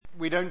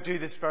We don't do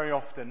this very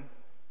often,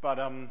 but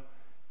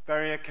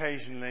very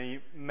occasionally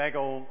Meg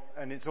will,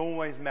 and it's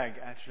always Meg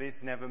actually,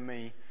 it's never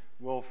me,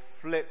 will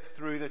flip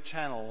through the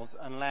channels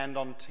and land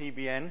on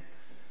TBN,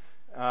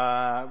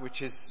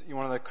 which is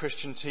one of the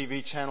Christian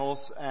TV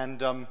channels,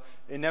 and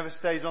it never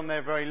stays on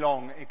there very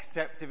long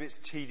except if it's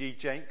TD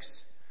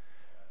Jakes.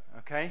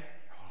 Okay?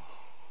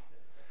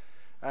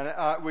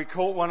 And we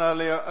caught one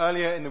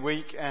earlier in the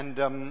week and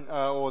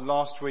or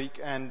last week,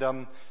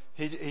 and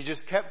he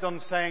just kept on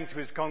saying to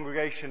his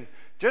congregation,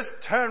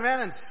 just turn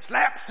around and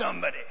slap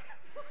somebody.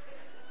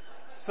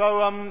 So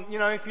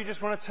if you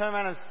just want to turn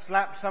around and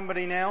slap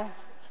somebody now,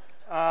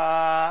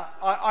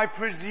 I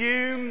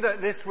presume that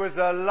this was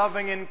a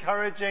loving,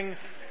 encouraging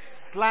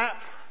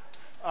slap.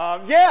 I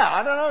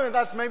don't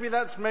know. Maybe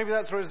that's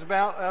what it's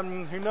about.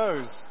 Who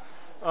knows?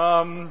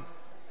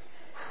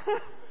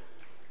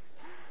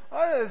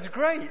 It's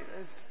great.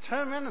 It's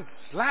turn around and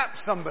slap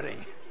somebody.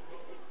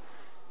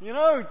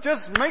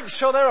 Just make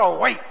sure they're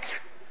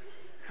awake.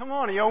 Come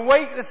on, are you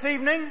awake this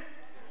evening?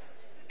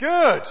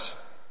 Good.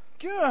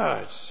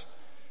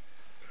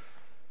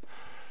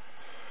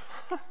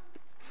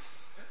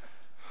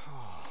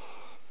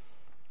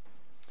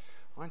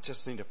 I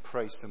just need to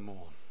pray some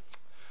more.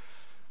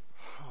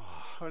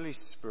 Holy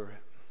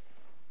Spirit.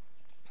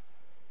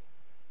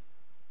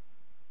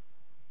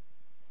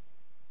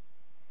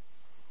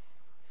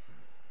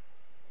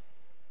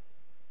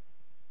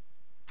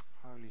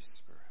 Holy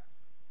Spirit.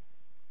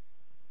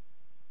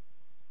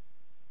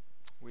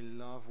 We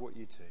love what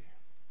you do.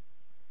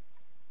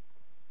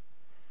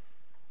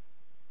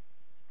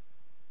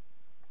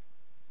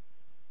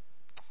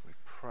 We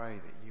pray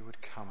that you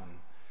would come and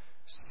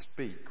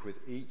speak with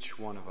each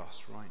one of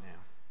us right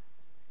now.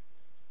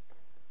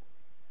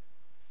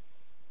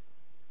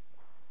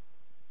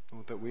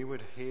 Lord, that we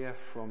would hear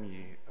from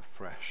you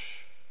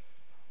afresh.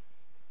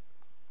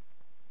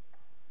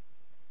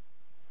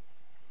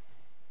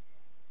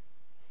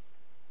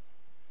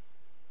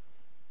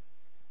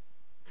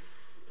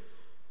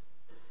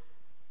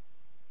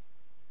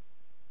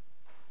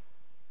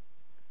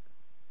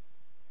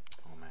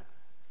 Amen.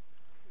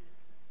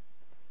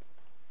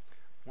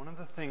 One of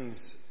the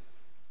things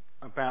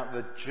about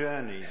the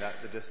journey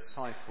that the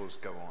disciples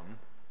go on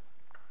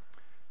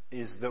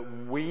is that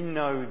we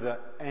know the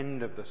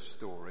end of the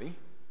story,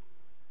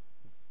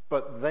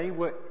 but they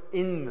were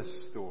in the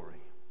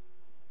story.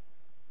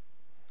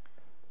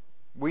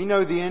 We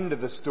know the end of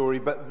the story,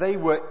 but they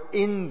were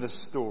in the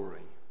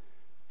story.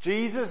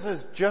 Jesus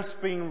has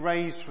just been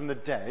raised from the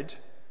dead,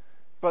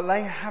 but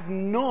they have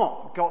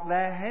not got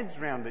their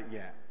heads round it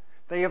yet.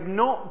 They have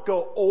not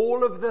got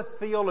all of the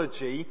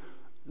theology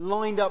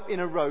lined up in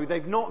a row.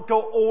 They've not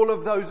got all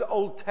of those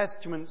Old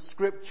Testament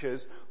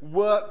scriptures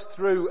worked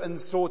through and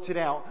sorted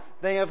out.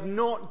 They have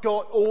not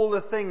got all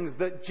the things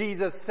that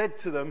Jesus said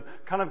to them,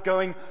 kind of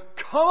going,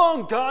 come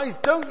on guys,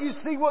 don't you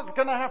see what's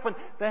going to happen?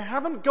 They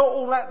haven't got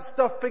all that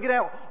stuff figured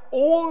out.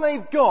 All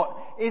they've got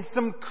is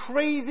some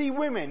crazy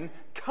women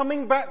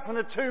coming back from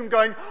the tomb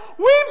going,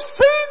 we've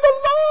seen the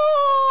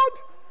Lord!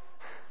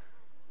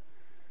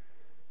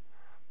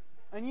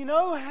 And you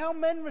know how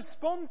men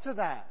respond to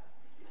that.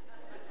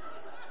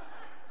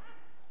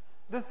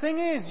 The thing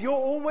is, you're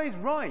always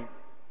right.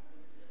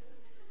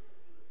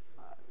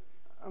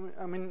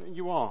 I mean,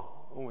 you are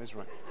always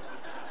right.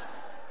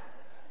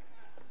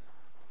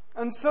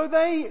 And so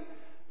they're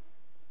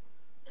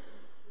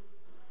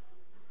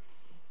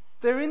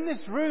in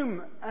this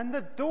room and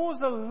the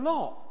doors are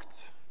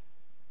locked.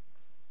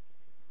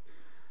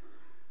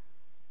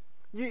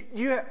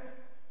 I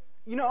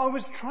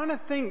was trying to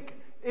think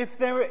if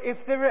there are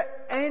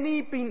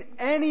been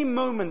any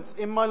moments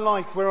in my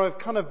life where I've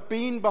kind of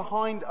been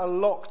behind a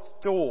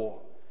locked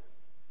door,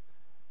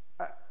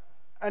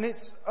 and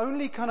it's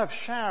only kind of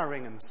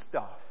showering and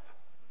stuff.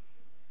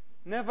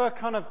 Never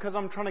kind of because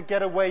I'm trying to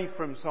get away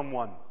from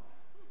someone.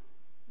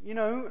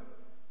 I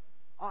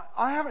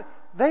haven't.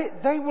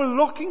 They were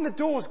locking the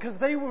doors because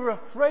they were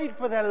afraid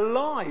for their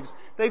lives.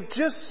 They've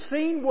just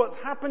seen what's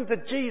happened to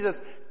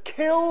Jesus,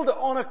 killed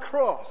on a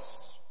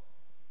cross.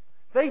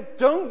 They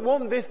don't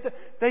want this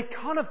they've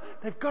got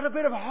a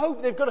bit of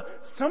hope,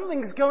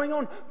 something's going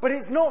on, but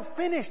it's not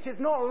finished, it's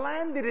not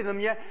landed in them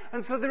yet,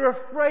 and so they're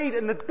afraid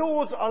and the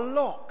doors are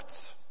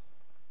locked.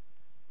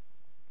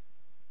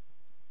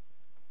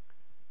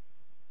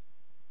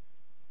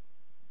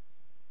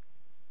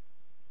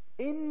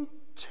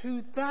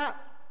 Into that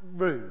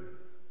room,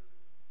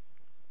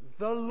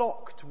 the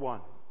locked one,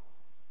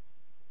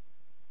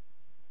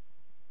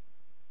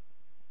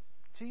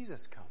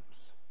 Jesus comes.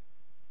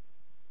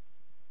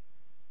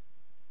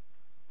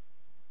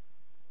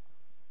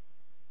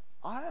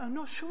 I'm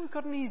not sure we've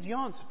got an easy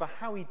answer for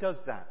how he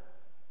does that.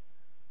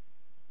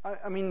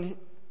 I mean,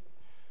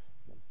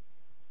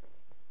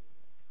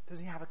 does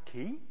he have a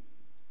key?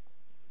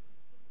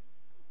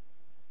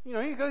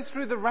 He goes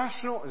through the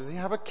rational. Does he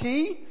have a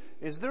key?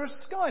 Is there a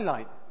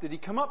skylight? Did he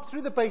come up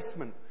through the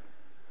basement?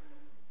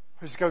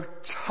 Or does he go,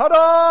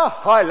 ta-da!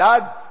 Hi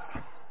lads!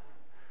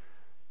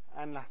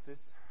 And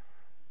lasses.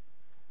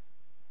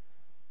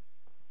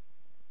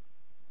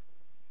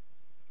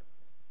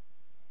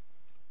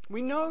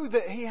 We know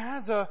that he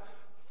has a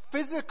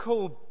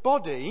physical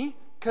body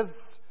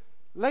because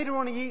later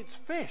on he eats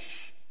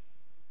fish.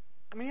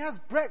 I mean, he has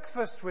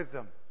breakfast with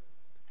them.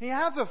 He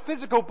has a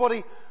physical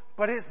body,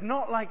 but it's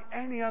not like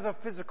any other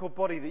physical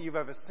body that you've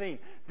ever seen.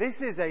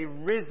 This is a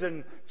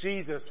risen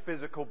Jesus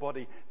physical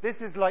body.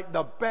 This is like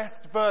the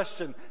best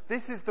version.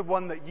 This is the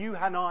one that you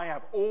and I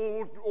have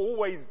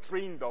always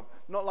dreamed of.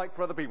 Not like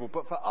for other people,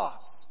 but for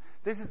us.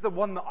 This is the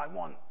one that I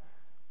want.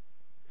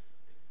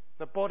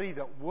 The body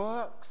that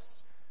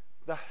works,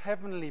 the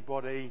heavenly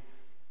body,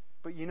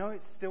 but you know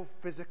it's still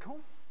physical.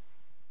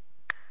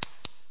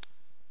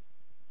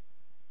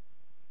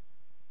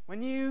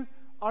 When you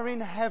are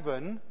in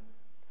heaven,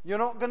 you're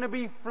not going to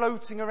be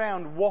floating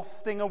around,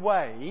 wafting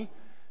away.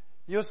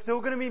 You're still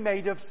going to be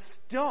made of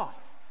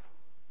stuff.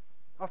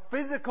 A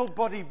physical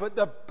body, but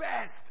the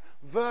best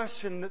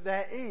version that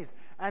there is.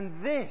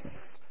 And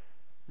this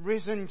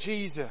risen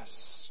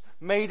Jesus,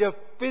 made of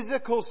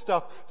physical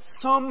stuff,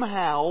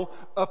 somehow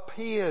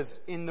appears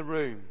in the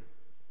room.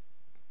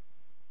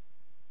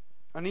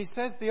 And he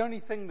says the only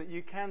thing that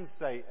you can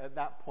say at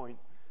that point,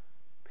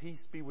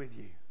 peace be with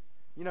you.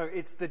 You know,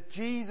 it's the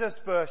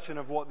Jesus version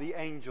of what the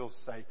angels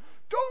say.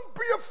 Don't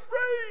be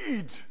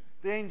afraid,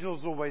 the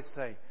angels always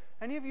say.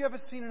 Any of you ever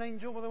seen an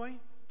angel, by the way?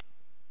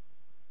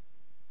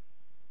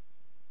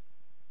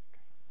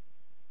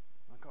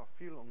 I've got a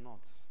few little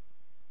nods.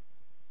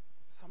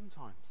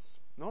 Sometimes.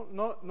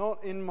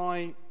 Not in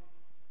my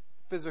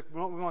physical,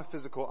 not with my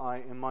physical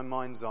eye, in my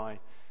mind's eye.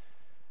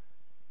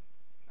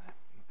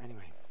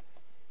 Anyway.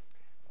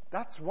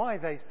 That's why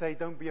they say,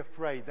 don't be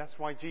afraid. That's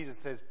why Jesus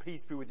says,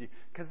 peace be with you.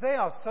 Because they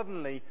are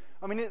suddenly,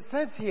 I mean, it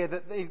says here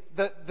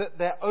that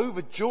they're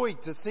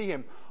overjoyed to see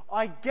him.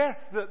 I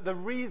guess that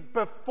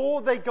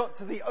before they got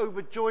to the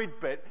overjoyed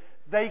bit,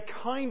 they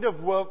kind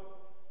of were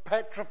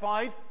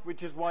petrified,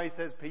 which is why he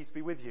says, peace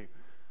be with you.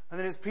 And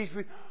then it's peace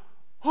with,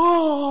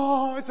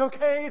 oh, it's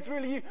okay, it's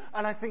really you.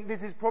 And I think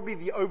this is probably,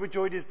 the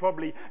overjoyed is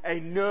probably a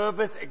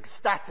nervous,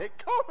 ecstatic,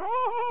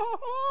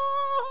 oh,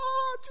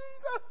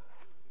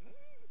 Jesus.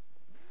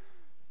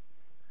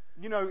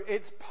 You know,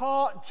 it's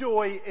part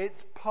joy,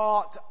 it's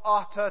part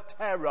utter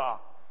terror.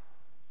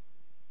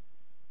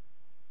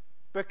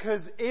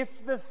 Because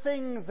if the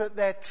things that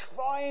they're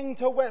trying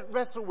to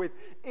wrestle with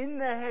in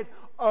their head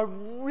are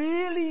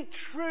really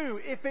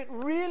true, if it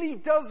really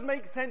does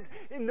make sense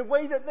in the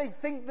way that they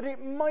think that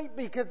it might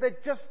be, because they're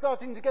just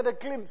starting to get a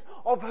glimpse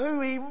of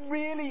who he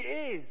really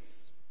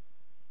is.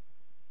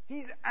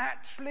 He's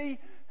actually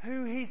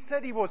who he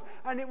said he was.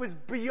 And it was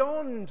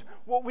beyond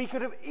what we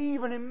could have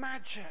even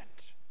imagined.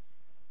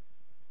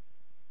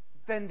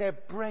 Then their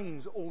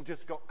brains all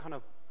just got kind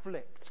of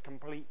flipped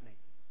completely.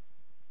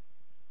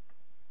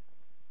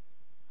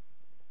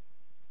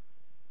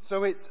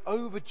 So it's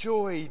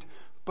overjoyed,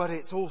 but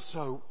it's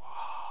also,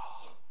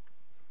 wow.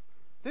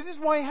 This is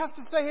why he has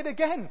to say it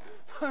again.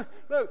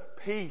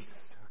 Look,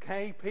 peace,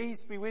 okay?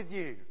 Peace be with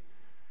you.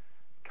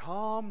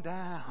 Calm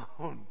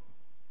down.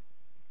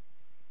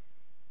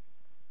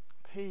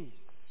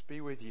 Peace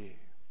be with you.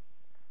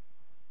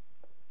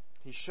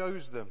 He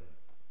shows them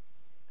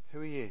who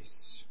he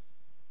is.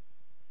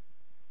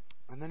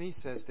 And then he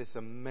says this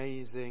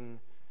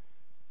amazing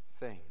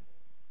thing.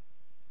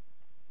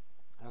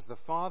 As the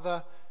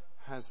Father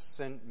has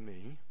sent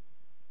me,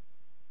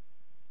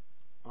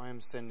 I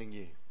am sending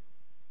you.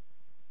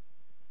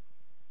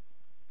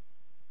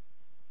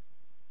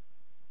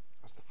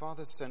 As the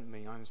Father sent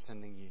me, I am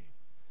sending you.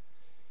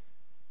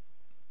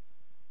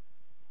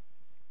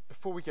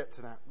 Before we get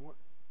to that,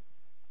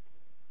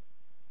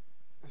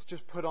 let's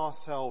just put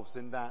ourselves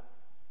in that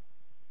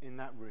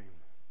room.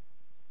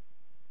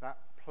 That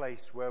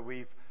place where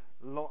we've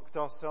locked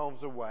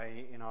ourselves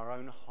away in our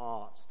own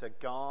hearts to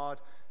guard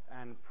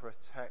and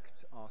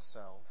protect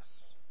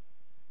ourselves.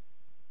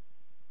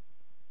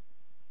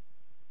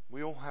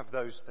 We all have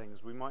those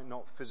things. We might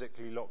not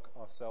physically lock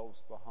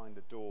ourselves behind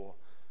a door,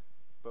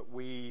 but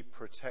we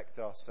protect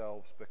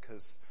ourselves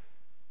because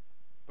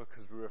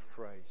we're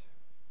afraid.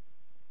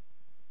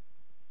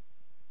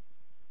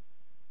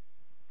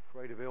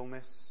 Afraid of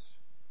illness,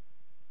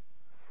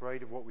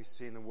 afraid of what we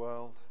see in the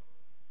world,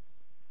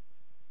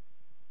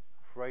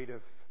 afraid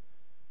of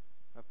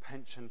a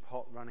pension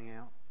pot running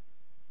out,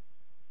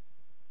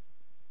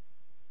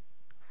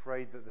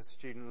 afraid that the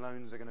student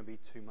loans are going to be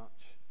too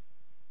much,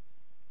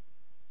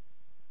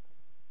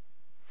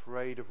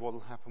 afraid of what will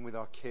happen with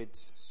our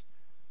kids,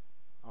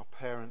 our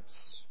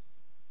parents.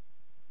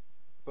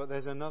 But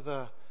there's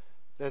another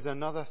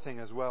thing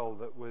as well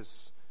that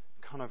was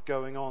kind of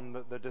going on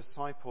that the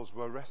disciples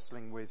were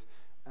wrestling with,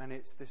 and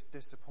it's this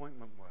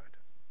disappointment word.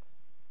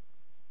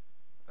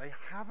 They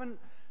haven't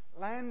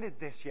landed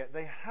this yet.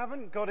 They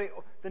haven't got it.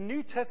 The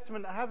New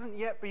Testament hasn't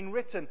yet been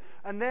written,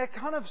 and they're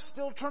kind of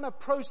still trying to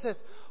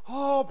process.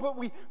 Oh, but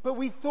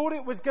we thought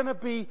it was going to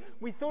be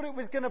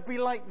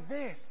like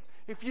this.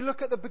 If you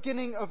look at the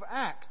beginning of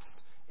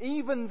Acts,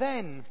 even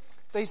then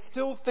they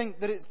still think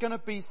that it's going to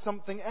be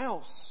something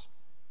else.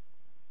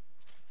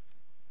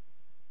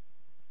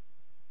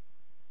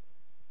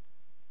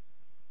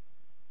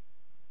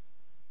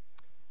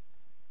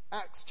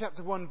 Acts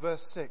chapter 1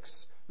 verse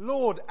 6.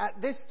 Lord,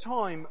 at this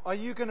time, are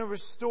you going to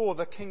restore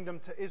the kingdom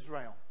to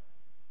Israel?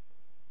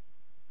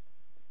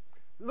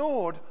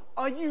 Lord,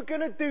 are you going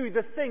to do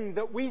the thing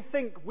that we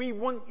think we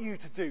want you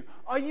to do?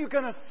 Are you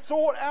going to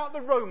sort out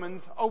the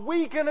Romans? Are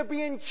we going to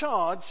be in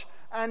charge?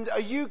 And are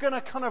you going to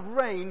kind of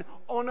reign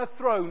on a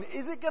throne?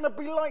 Is it going to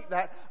be like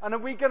that? And are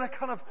we going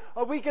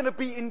to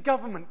be in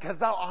government?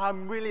 Because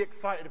I'm really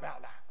excited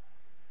about that.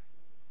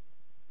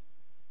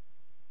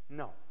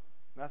 No,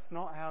 that's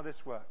not how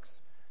this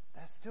works.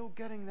 They're still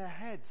getting their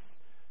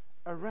heads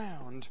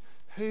around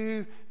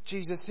who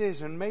Jesus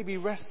is and maybe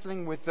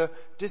wrestling with the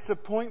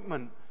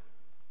disappointment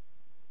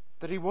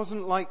that he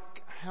wasn't like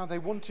how they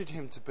wanted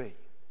him to be.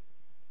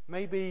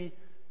 Maybe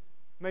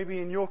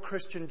in your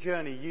Christian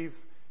journey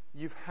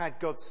you've had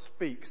God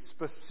speak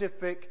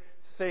specific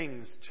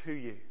things to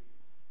you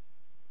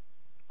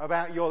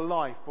about your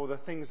life or the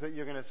things that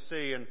you're going to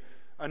see,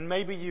 and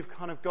maybe you've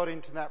kind of got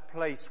into that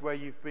place where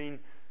you've been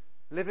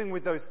living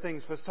with those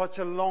things for such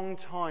a long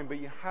time, but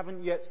you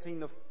haven't yet seen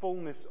the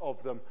fullness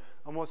of them.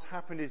 And what's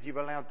happened is you've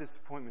allowed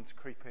disappointment to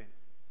creep in.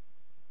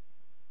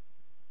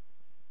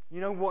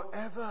 You know,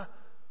 whatever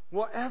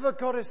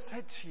God has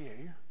said to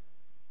you,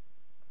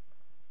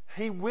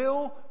 he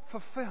will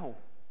fulfill.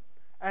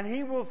 And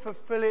he will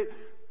fulfill it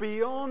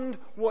beyond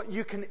what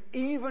you can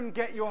even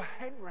get your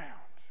head round.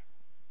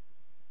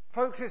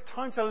 Folks, it's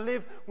time to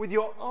live with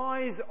your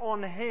eyes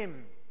on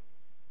him.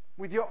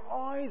 With your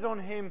eyes on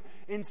him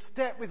in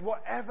step with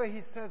whatever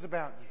he says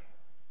about you.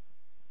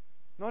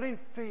 Not in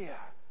fear.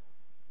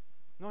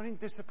 Not in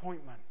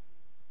disappointment.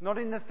 Not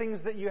in the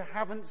things that you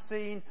haven't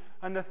seen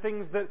and the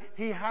things that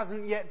he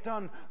hasn't yet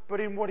done,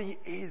 but in what he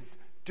is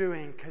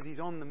doing, because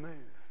he's on the move.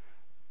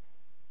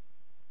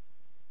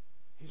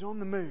 He's on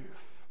the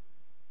move.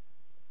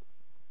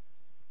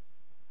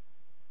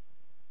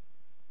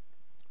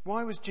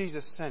 Why was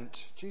Jesus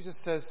sent? Jesus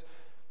says,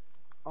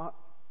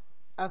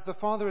 as the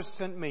Father has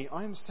sent me,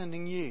 I am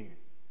sending you.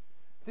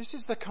 This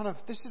is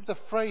the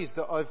phrase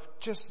that I've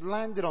just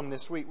landed on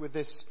this week with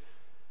this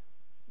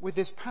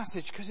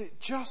passage, because it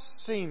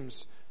just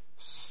seems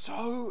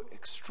so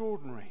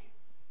extraordinary.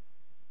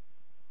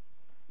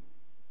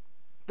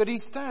 That he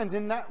stands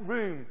in that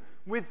room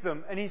with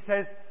them and he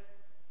says,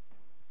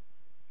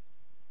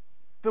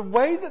 the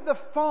way that the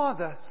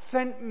Father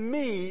sent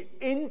me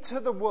into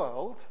the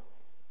world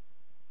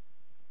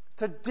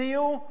to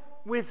deal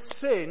with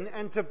sin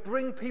and to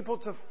bring people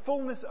to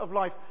fullness of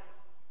life,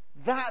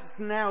 that's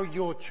now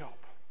your job.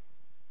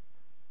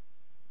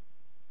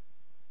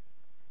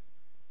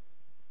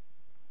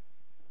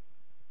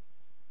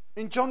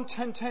 In John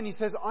 10:10 he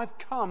says, I've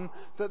come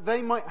that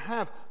they might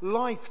have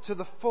life to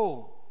the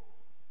full.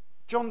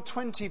 John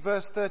 20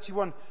 verse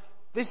 31,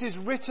 this is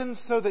written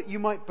so that you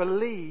might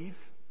believe,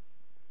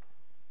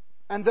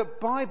 and that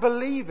by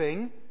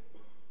believing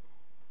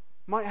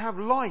might have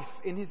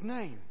life in his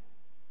name.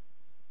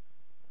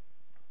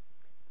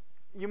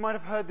 You might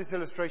have heard this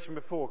illustration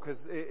before,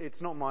 because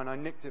it's not mine. I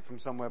nicked it from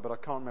somewhere, but I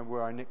can't remember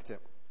where I nicked it.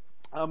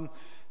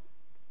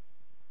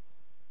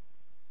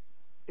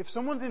 If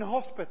someone's in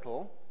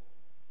hospital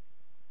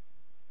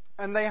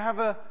and they have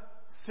a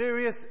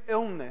serious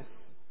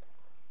illness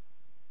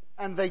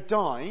and they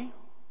die,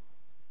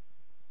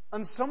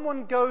 and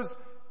someone goes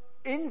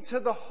into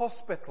the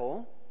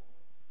hospital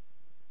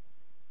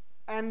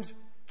and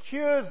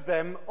cures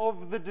them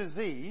of the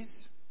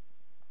disease,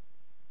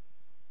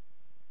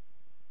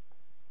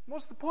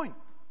 what's the point?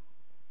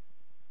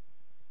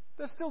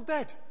 They're still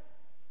dead.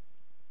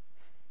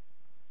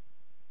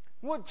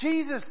 What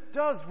Jesus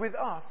does with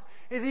us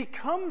is he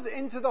comes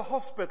into the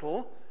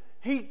hospital,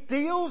 he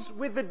deals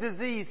with the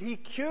disease, he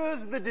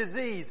cures the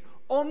disease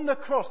on the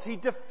cross, he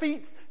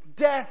defeats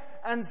death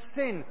and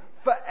sin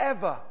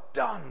forever,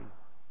 done.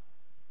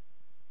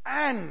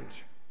 And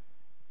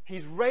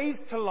he's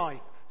raised to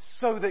life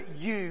so that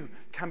you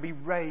can be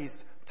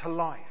raised to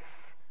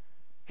life.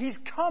 He's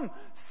come.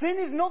 Sin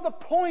is not the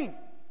point.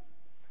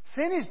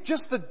 Sin is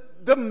just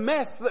the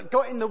mess that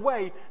got in the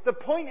way. The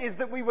point is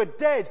that we were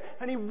dead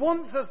and he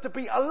wants us to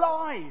be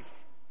alive.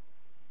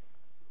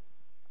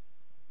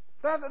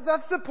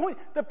 That's the point.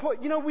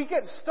 We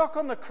get stuck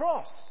on the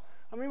cross.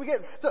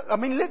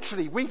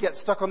 Literally, we get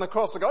stuck on the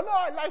cross and go, no,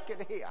 I like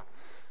it here.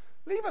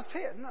 Leave us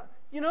here.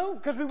 No,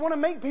 because we want to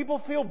make people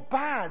feel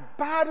bad.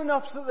 Bad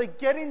enough so that they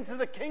get into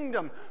the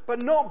kingdom,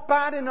 but not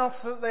bad enough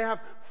so that they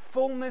have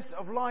fullness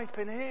of life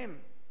in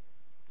him.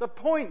 The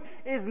point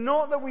is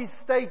not that we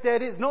stay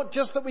dead. It's not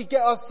just that we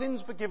get our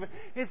sins forgiven.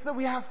 It's that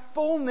we have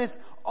fullness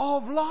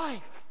of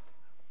life.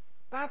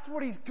 That's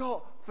what he's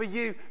got for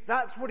you.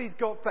 That's what he's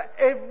got for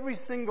every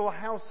single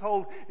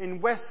household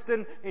in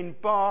Weston, in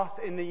Bath,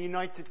 in the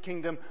United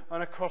Kingdom,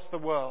 and across the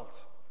world.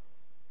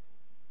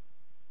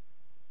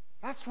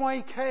 That's why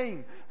he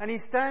came. And he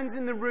stands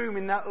in the room,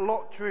 in that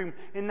locked room,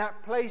 in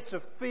that place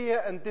of fear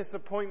and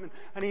disappointment.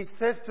 And he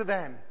says to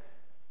them,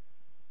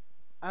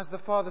 as the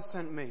Father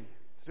sent me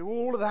to do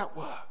all of that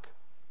work,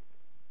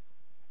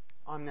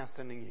 I'm now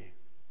sending you.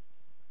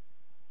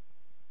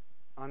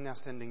 I'm now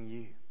sending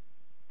you.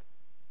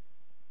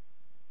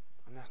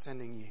 I'm now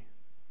sending you.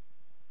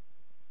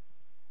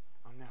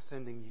 now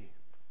sending you.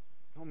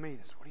 Not me,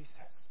 that's what he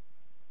says.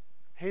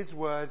 His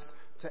words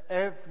to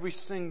every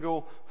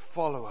single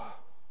follower.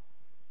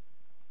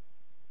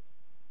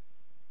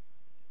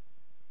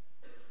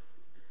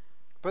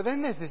 But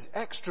then there's this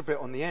extra bit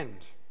on the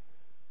end.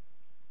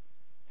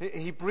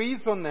 He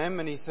breathes on them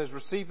and he says,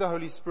 receive the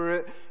Holy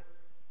Spirit.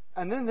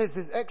 And then there's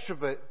this extra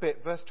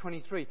bit, verse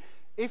 23.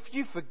 If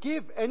you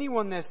forgive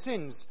anyone their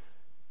sins,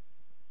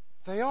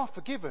 they are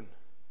forgiven.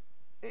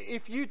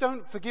 If you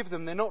don't forgive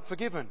them, they're not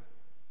forgiven.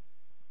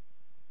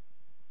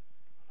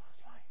 I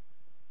was like,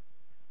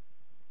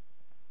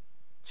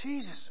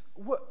 Jesus,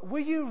 were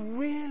you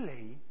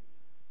really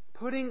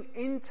putting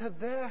into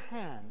their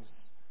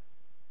hands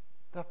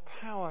the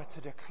power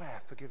to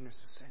declare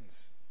forgiveness of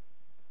sins?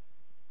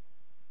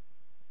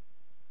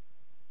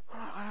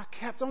 And I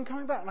kept on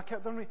coming back and I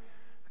kept on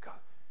God,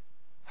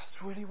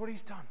 that's really what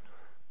he's done.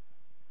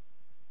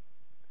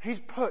 He's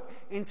put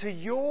into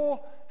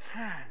your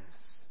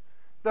hands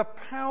the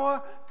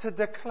power to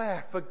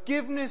declare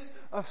forgiveness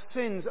of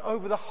sins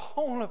over the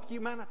whole of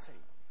humanity.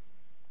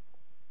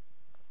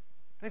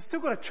 They've still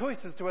got a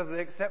choice as to whether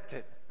they accept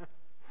it.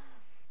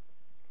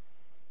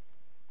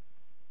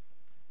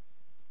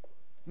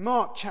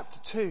 Mark chapter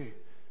 2,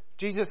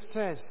 Jesus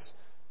says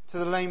to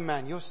the lame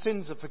man, your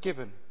sins are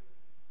forgiven.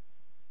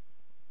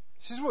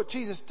 This is what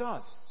Jesus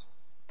does.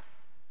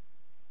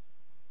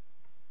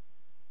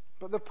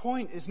 But the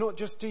point is not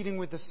just dealing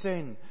with the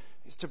sin,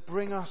 it's to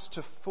bring us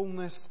to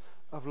fullness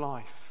of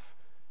life.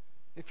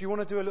 If you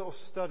want to do a little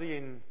study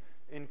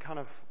in kind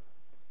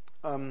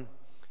of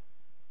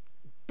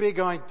big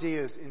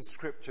ideas in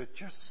Scripture,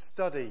 just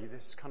study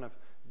this kind of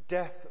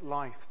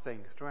death-life thing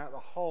throughout the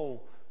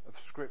whole of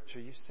Scripture.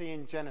 You see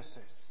in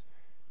Genesis,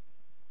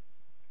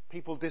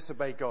 people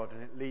disobey God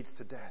and it leads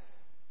to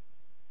death.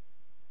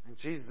 And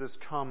Jesus has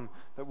come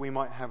that we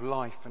might have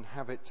life and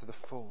have it to the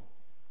full.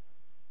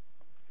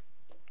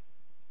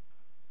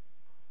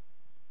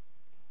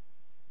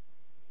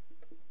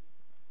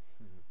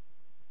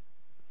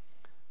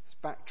 Let's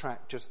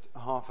backtrack just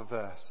half a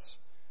verse.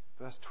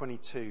 Verse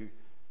 22.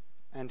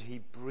 And he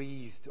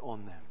breathed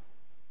on them.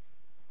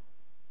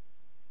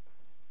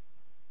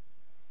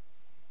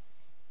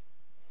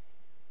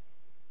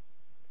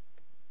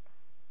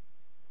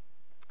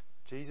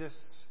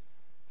 Jesus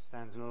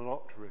stands in a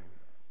locked room,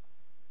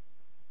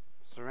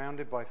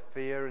 surrounded by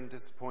fear and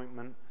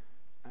disappointment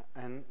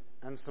and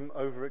some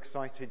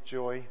overexcited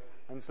joy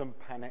and some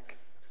panic.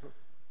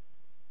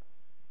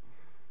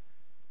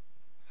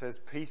 Says,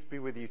 peace be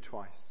with you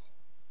twice.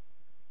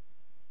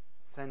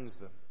 Sends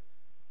them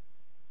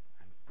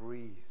and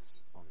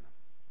breathes on them.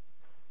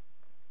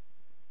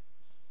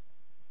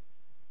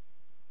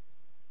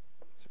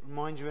 Does it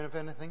remind you of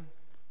anything?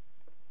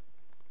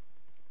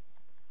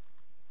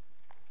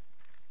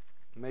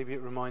 Maybe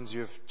it reminds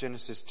you of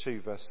Genesis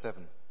 2 verse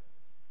 7.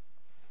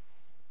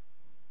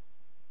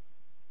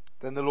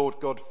 Then the Lord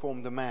God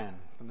formed a man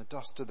from the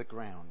dust of the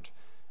ground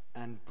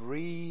and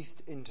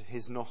breathed into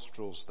his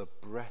nostrils the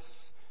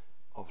breath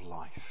of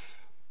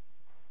life.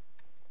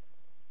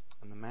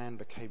 And the man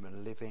became a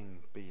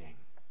living being.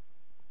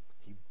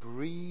 He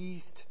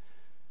breathed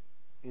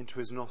into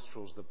his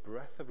nostrils the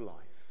breath of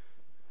life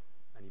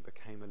and he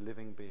became a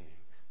living being.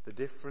 The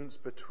difference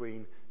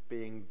between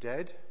being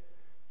dead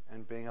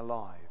and being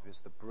alive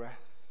is the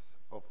breath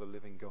of the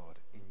living God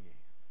in you.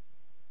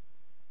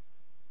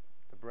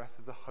 The breath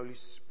of the Holy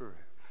Spirit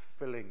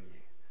filling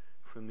you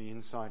from the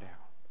inside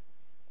out.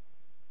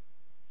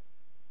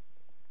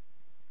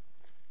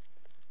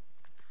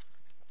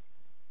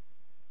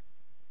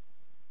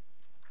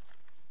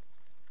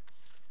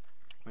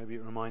 Maybe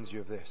it reminds you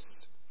of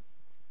this.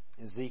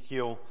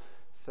 Ezekiel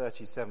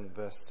 37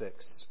 verse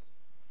 6.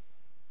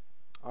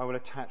 I will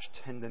attach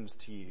tendons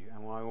to you,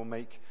 and I will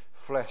make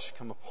flesh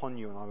come upon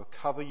you, and I will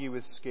cover you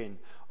with skin.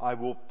 I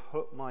will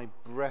put my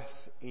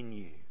breath in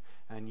you,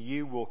 and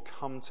you will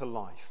come to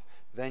life.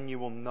 Then you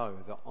will know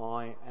that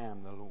I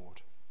am the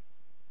Lord.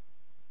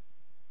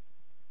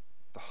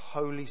 The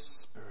Holy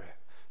Spirit,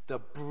 the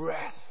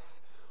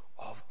breath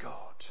of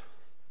God.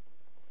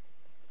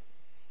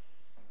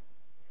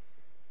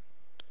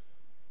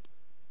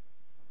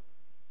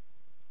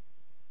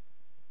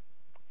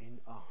 In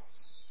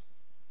us.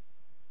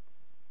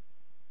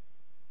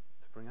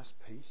 To bring us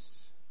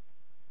peace,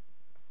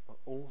 but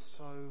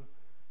also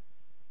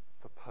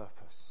for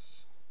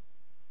purpose.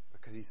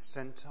 Because he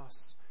sent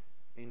us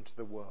into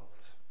the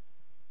world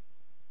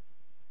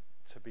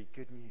to be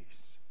good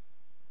news.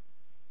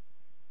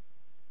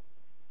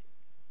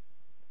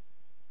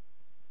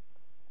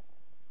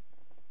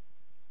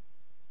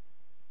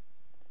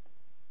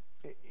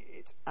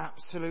 It's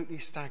absolutely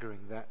staggering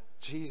that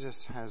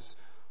Jesus has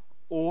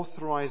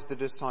authorized the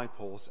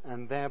disciples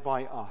and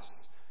thereby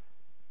us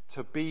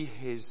to be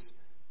his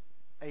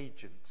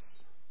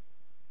agents,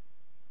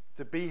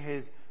 to be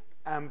his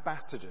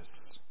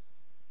ambassadors,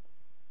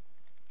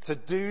 to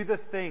do the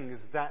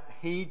things that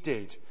he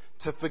did,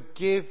 to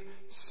forgive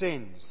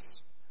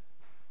sins,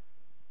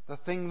 the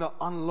thing that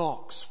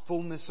unlocks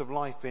fullness of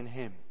life in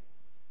him.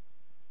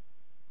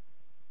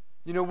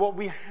 You know, what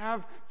we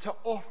have to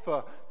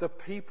offer the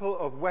people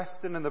of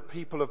Weston and the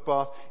people of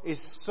Bath is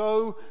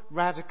so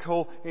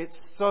radical, it's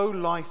so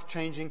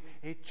life-changing.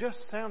 It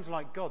just sounds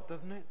like God,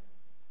 doesn't it?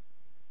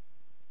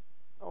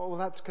 Oh, well,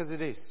 that's because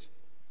it is.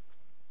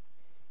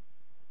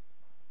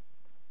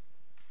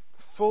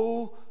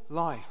 Full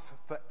life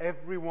for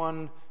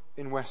everyone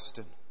in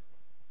Weston,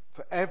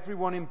 for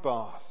everyone in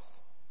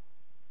Bath.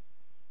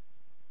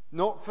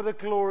 Not for the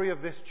glory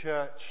of this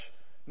church,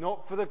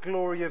 not for the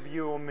glory of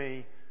you or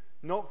me,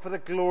 not for the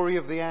glory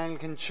of the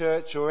Anglican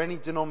Church or any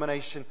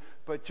denomination,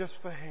 but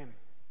just for Him.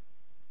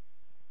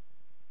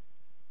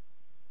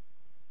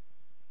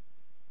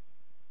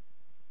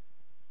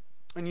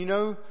 And you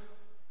know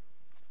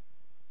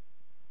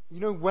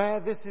where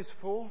this is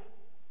for?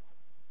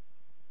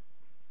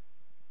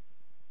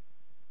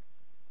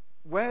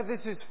 Where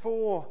this is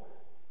for,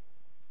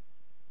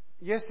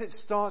 yes, it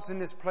starts in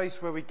this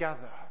place where we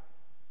gather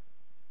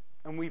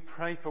and we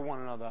pray for one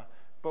another,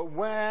 but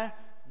where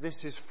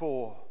this is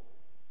for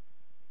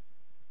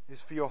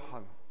your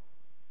home,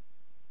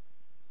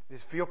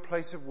 is for your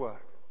place of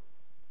work,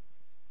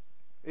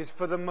 is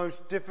for the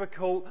most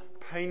difficult,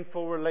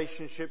 painful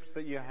relationships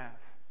that you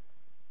have.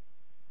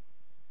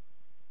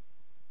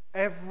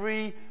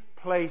 Every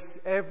place,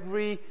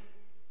 okay,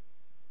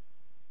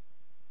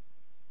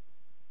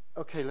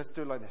 let's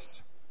do it like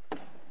this.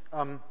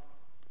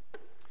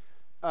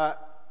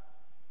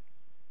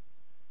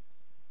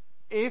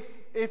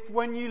 If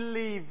when you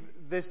leave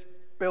this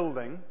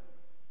building,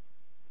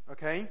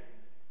 okay,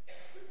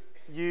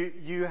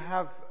 you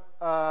have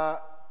a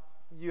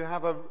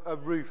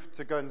roof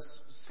to go and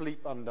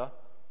sleep under,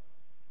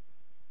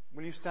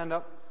 will you stand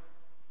up?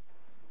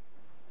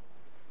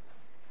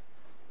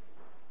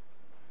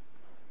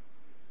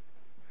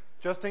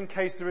 Just in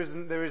case there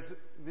is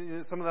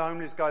some of the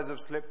homeless guys have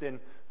slipped in.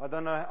 I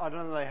don't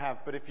know they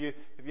have, but if you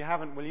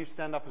haven't, will you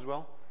stand up as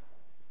well?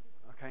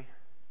 Okay.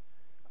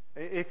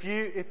 If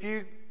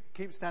you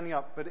keep standing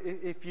up, but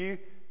if you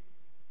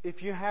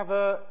have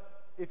a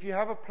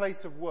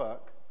place of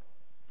work,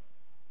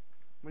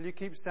 will you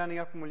keep standing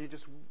up and will you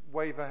just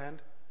wave a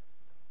hand?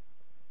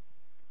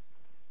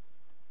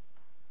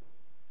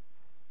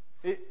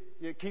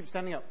 Keep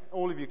standing up,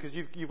 all of you, because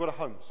you've got a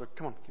home. So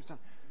come on, keep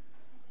standing.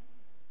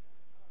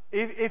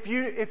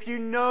 If you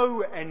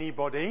know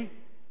anybody,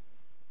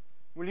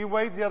 will you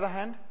wave the other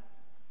hand?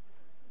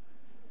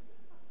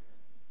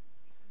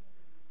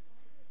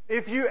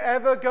 If you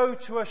ever go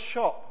to a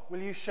shop,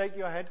 will you shake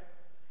your head?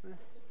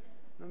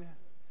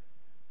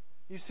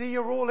 You see,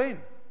 you're all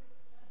in.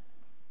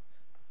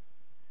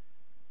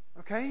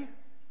 Okay?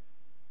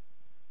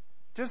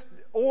 Just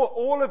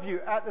all of you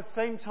at the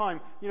same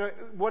time,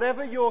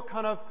 whatever your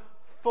kind of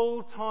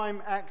full-time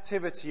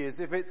activity is.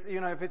 If it's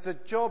a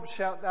job,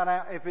 shout that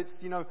out. If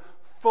it's,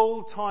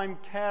 full-time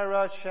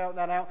carer, shout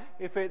that out.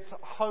 If it's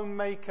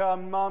homemaker,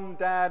 mum,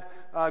 dad,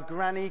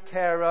 granny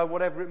carer,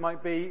 whatever it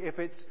might be. If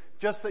it's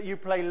just that you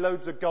play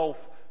loads of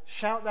golf,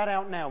 shout that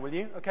out now, will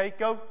you? Okay,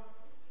 go.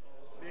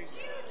 Student.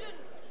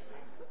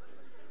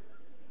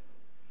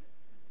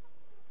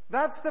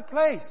 That's the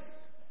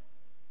place.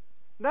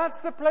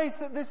 That's the place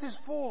that this is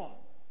for.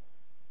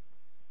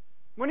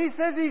 When He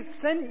says He's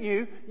sent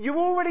you, you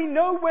already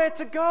know where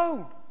to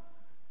go.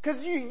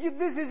 Because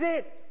this is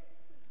it.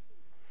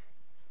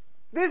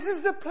 This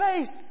is the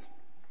place.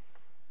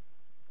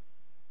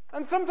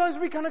 And sometimes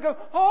we kind of go,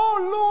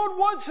 oh Lord,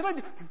 what should I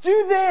do?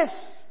 Do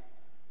this.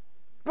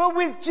 But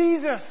with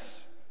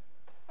Jesus.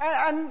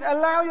 And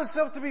allow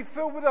yourself to be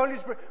filled with the Holy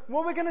Spirit.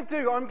 What we're going to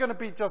do, I'm going to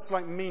be just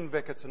like mean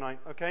vicar tonight,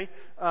 okay?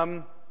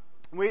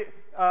 We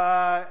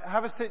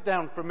have a sit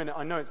down for a minute.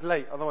 I know it's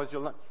late, otherwise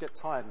you'll get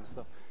tired and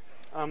stuff.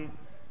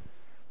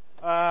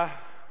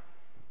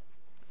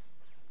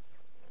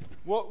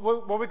 What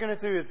we're going to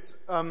do is,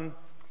 I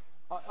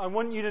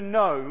want you to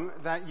know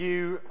that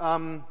you,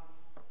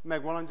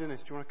 Meg, while I'm doing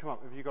this, do you want to come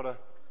up? Have you got a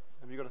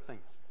thing?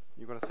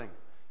 You've got a thing.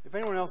 If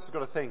anyone else has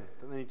got a thing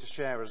that they need to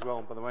share as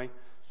well, by the way,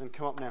 then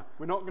come up now.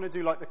 We're not going to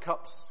do like the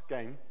cups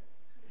game.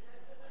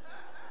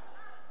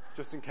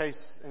 Just in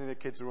case any of the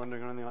kids are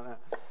wondering or anything like that.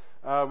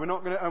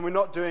 We're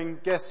not doing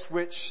guess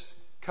which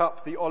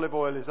cup the olive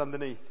oil is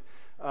underneath,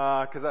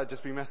 because that'd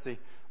just be messy.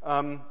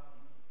 What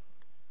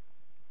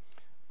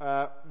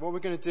we're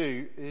going to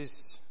do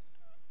is,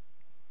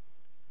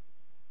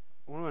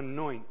 I want to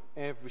anoint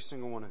every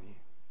single one of you.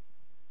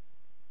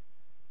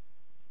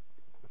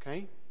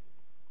 Okay?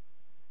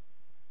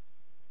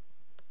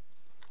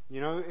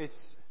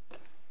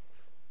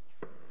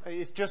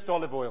 It's just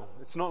olive oil.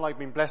 It's not like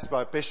being blessed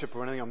by a bishop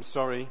or anything, I'm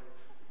sorry.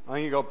 I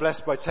think you got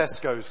blessed by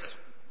Tesco's.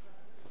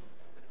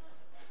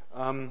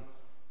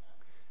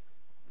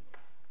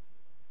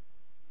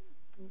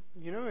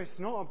 It's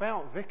not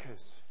about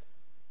vicars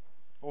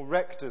or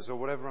rectors or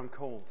whatever I'm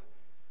called.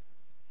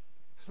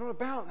 It's not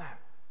about that.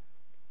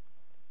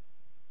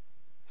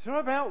 It's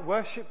not about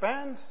worship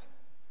bands.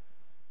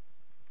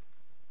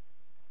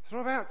 It's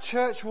not about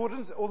church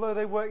wardens, although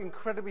they work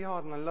incredibly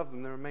hard and I love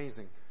them. They're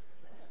amazing.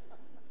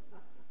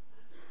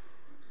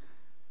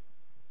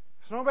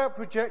 It's not about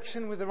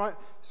projection with the right.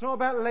 It's not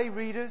about lay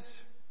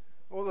readers.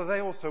 Although they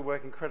also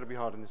work incredibly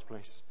hard in this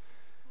place.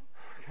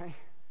 Okay?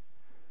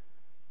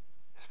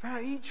 It's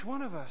about each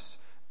one of us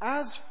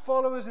as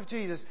followers of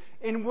Jesus,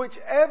 in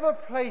whichever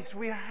place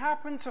we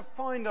happen to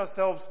find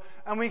ourselves,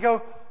 and we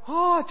go,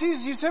 "Oh,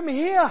 Jesus, you sent me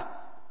here.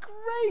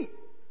 Great."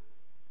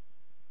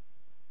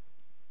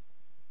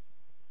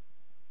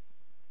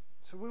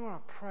 So we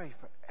want to pray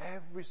for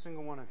every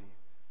single one of you.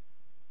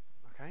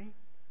 Okay?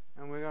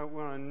 And we want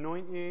to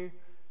anoint you,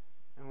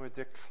 and we'll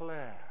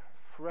declare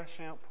fresh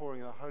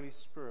outpouring of the Holy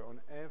Spirit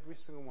on every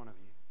single one of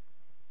you.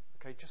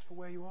 Okay? Just for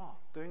where you are,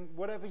 doing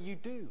whatever you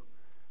do.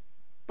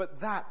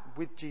 But that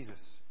with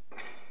Jesus.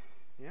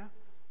 Yeah?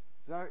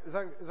 Is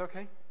that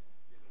okay?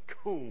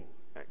 Cool.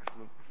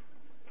 Excellent.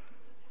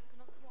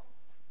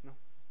 No?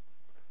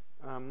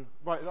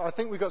 Right, I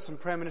think we've got some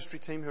prayer ministry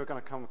team who are going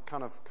to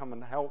come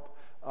and help.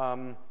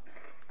 And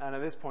at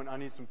this point, I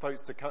need some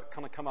folks to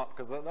kind of come up,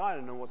 because I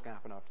don't know what's going to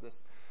happen after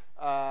this.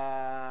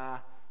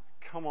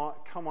 Come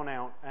on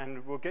out,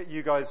 and we'll get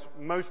you guys,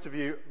 most of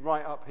you,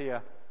 right up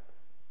here.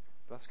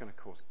 That's going to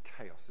cause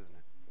chaos, isn't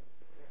it?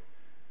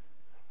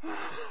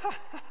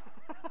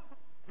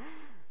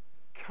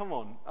 Come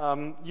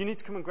on. You need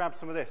to come and grab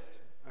some of this,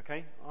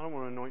 okay? I don't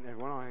want to anoint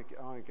everyone.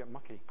 I get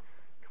mucky.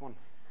 Come on.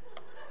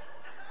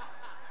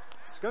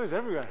 This goes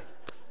everywhere.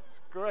 It's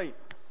great.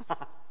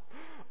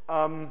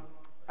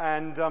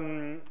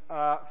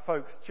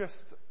 Folks,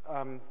 just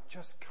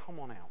come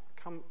on out.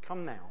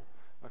 Come now.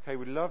 Okay,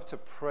 we'd love to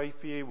pray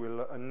for you.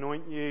 We'll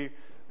anoint you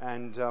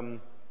and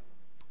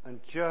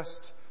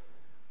just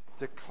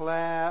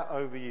declare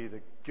over you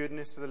the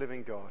goodness of the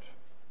living God.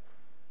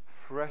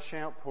 Fresh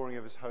outpouring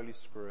of His Holy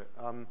Spirit.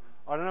 I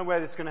don't know where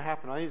this is going to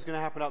happen. I think it's going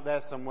to happen up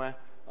there somewhere.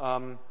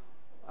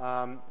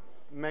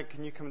 Meg,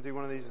 can you come and do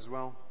one of these as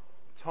well?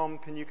 Tom,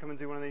 can you come and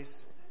do one of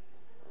these?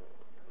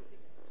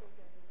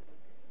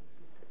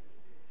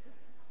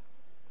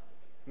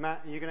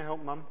 Matt, are you going to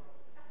help Mum?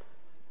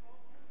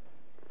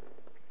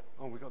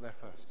 Oh, we got there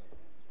first.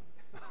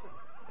 Do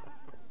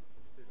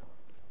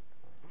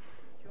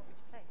you want me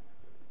to play?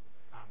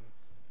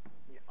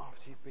 Yeah,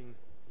 after you've been...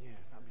 Yeah,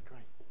 that'd be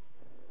great.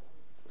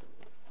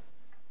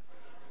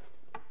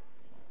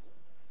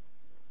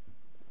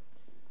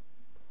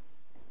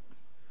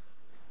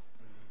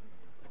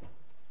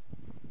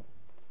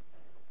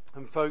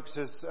 And folks,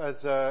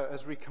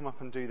 as we come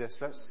up and do this,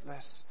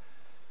 let's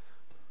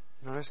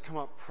come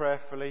up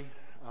prayerfully.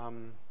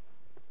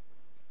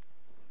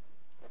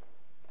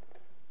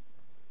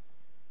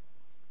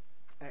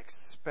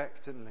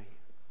 Expectantly.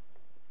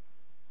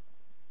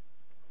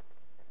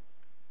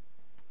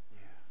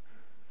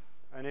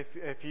 Yeah. And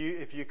if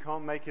you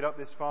can't make it up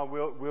this far,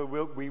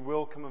 we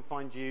will come and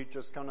find you.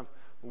 Just kind of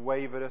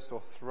wave at us or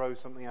throw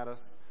something at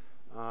us.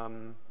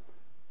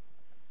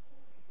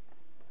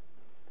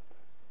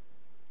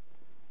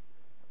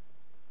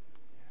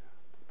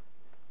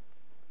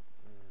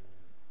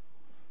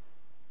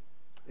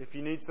 If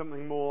you need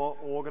something more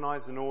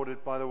organised and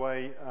ordered, by the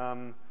way,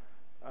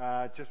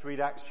 just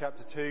read Acts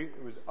chapter 2.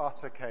 It was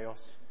utter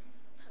chaos.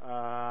 It's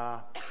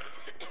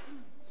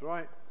all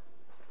right.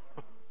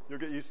 You'll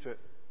get used to it.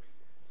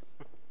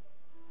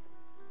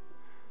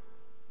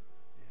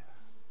 Yeah.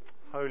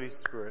 Holy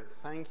Spirit,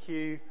 thank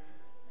you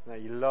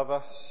that you love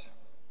us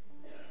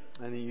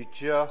and that you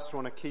just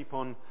want to keep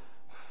on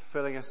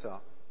filling us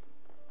up.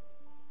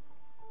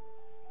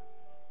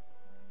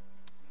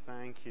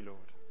 Thank you, Lord.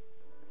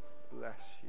 Bless you.